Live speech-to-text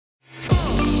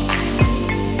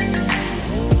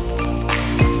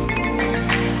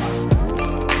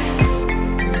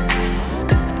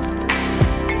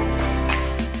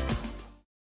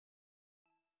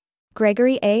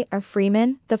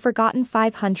GregoryAFreeman, The Forgotten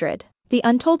 500. The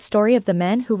untold story of the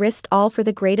men who risked all for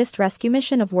the greatest rescue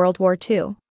mission of World War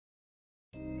II.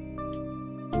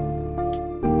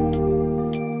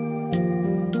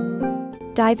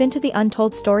 Dive into the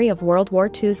untold story of World War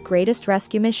II's greatest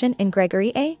rescue mission in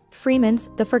Gregory A.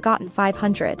 Freeman's The Forgotten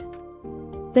 500.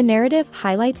 The narrative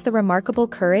highlights the remarkable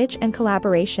courage and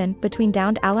collaboration between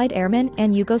downed Allied airmen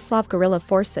and Yugoslav guerrilla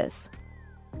forces.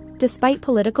 Despite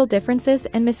political differences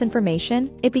and misinformation,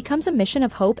 it becomes a mission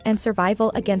of hope and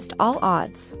survival against all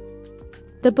odds.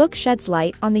 The book sheds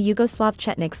light on the Yugoslav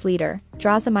Chetniks leader,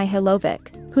 Draza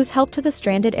Mihailovic, whose help to the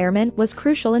stranded airmen was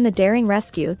crucial in the daring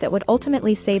rescue that would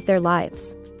ultimately save their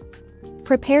lives.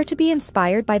 Prepare to be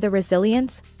inspired by the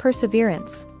resilience,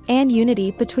 perseverance, and unity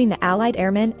between the Allied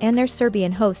airmen and their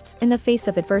Serbian hosts in the face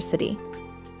of adversity.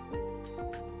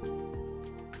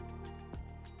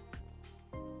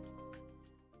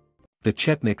 The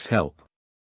Chetniks Help.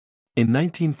 In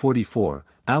 1944,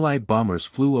 Allied bombers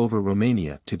flew over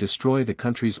Romania to destroy the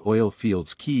country's oil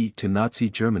fields, key to Nazi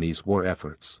Germany's war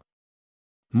efforts.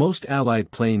 Most Allied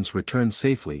planes returned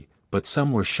safely, but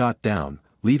some were shot down,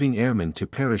 leaving airmen to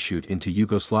parachute into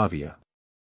Yugoslavia.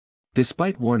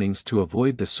 Despite warnings to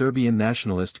avoid the Serbian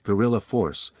nationalist guerrilla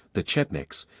force, the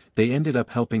Chetniks, they ended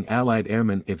up helping Allied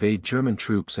airmen evade German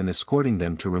troops and escorting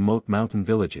them to remote mountain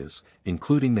villages,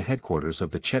 including the headquarters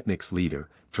of the Chetniks leader,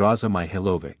 Draza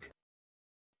Mihailovic.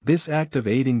 This act of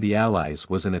aiding the Allies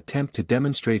was an attempt to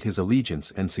demonstrate his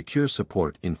allegiance and secure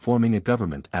support in forming a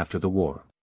government after the war.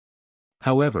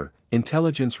 However,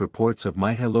 intelligence reports of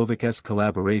Mihailovic's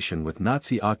collaboration with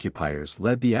Nazi occupiers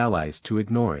led the Allies to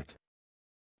ignore it.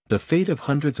 The fate of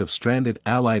hundreds of stranded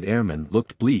Allied airmen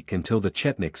looked bleak until the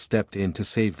Chetniks stepped in to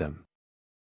save them.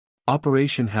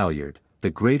 Operation Halyard, the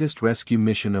greatest rescue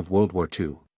mission of World War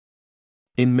II.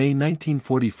 In May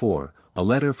 1944, a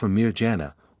letter from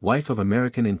Mirjana, wife of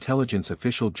American intelligence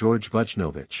official George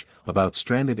Vujnovic, about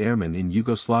stranded airmen in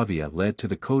Yugoslavia led to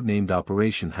the codenamed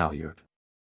Operation Halyard.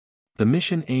 The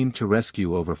mission aimed to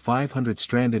rescue over 500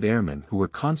 stranded airmen who were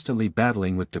constantly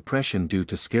battling with depression due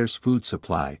to scarce food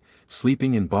supply,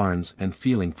 sleeping in barns and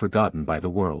feeling forgotten by the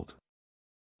world.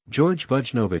 George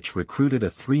Vujnovic recruited a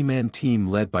three-man team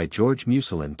led by George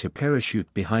Muselin to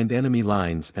parachute behind enemy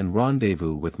lines and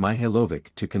rendezvous with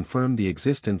Mihailovic to confirm the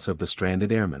existence of the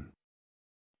stranded airmen.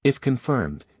 If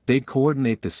confirmed, they'd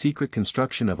coordinate the secret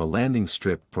construction of a landing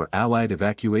strip for Allied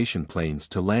evacuation planes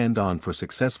to land on for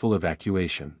successful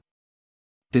evacuation.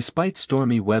 Despite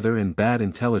stormy weather and bad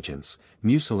intelligence,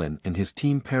 Muselin and his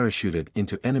team parachuted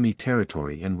into enemy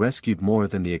territory and rescued more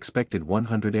than the expected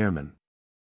 100 airmen.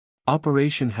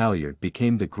 Operation Halyard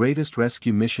became the greatest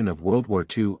rescue mission of World War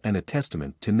II and a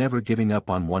testament to never giving up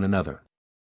on one another.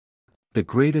 The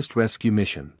greatest rescue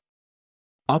mission.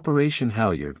 Operation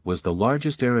Halyard was the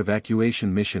largest air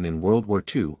evacuation mission in World War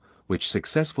II, which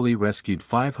successfully rescued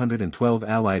 512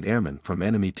 Allied airmen from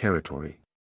enemy territory.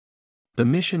 The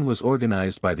mission was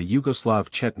organized by the Yugoslav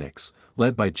Chetniks,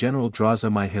 led by General Draza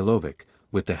Mihailovic,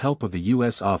 with the help of the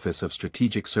U.S. Office of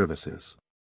Strategic Services.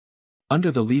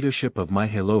 Under the leadership of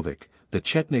Mihailovic, the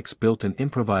Chetniks built an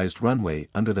improvised runway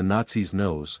under the Nazis'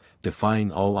 nose,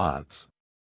 defying all odds.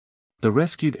 The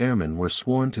rescued airmen were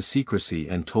sworn to secrecy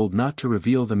and told not to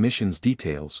reveal the mission's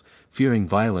details, fearing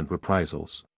violent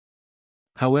reprisals.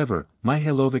 However,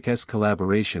 Mihailovic's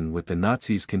collaboration with the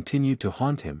Nazis continued to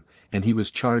haunt him, and he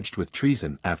was charged with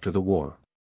treason after the war.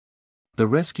 The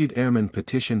rescued airmen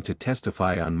petitioned to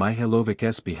testify on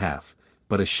Mihailovic's behalf,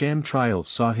 but a sham trial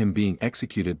saw him being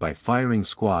executed by firing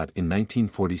squad in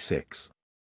 1946.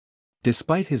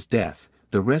 Despite his death,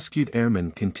 the rescued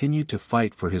airmen continued to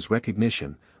fight for his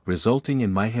recognition, resulting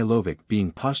in Mihailovic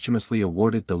being posthumously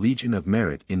awarded the Legion of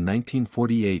Merit in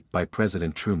 1948 by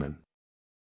President Truman.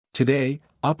 Today,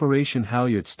 Operation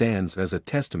Halyard stands as a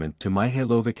testament to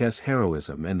Mihailovic's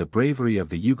heroism and the bravery of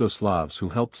the Yugoslavs who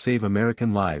helped save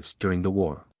American lives during the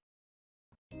war.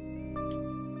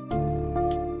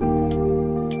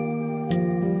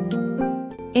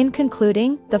 In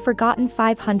concluding, The Forgotten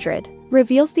 500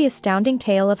 reveals the astounding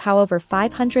tale of how over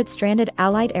 500 stranded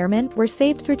Allied airmen were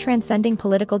saved through transcending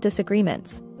political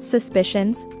disagreements,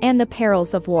 suspicions, and the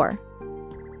perils of war.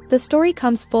 The story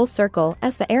comes full circle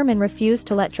as the airmen refused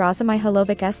to let Draza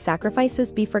Mihailovic's sacrifices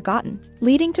be forgotten,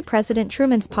 leading to President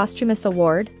Truman's posthumous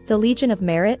award, the Legion of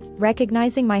Merit,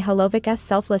 recognizing Mihailovic's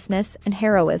selflessness and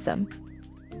heroism.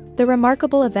 The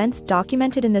remarkable events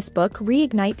documented in this book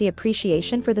reignite the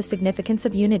appreciation for the significance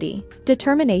of unity,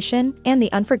 determination, and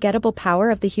the unforgettable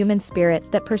power of the human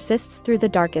spirit that persists through the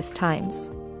darkest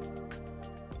times.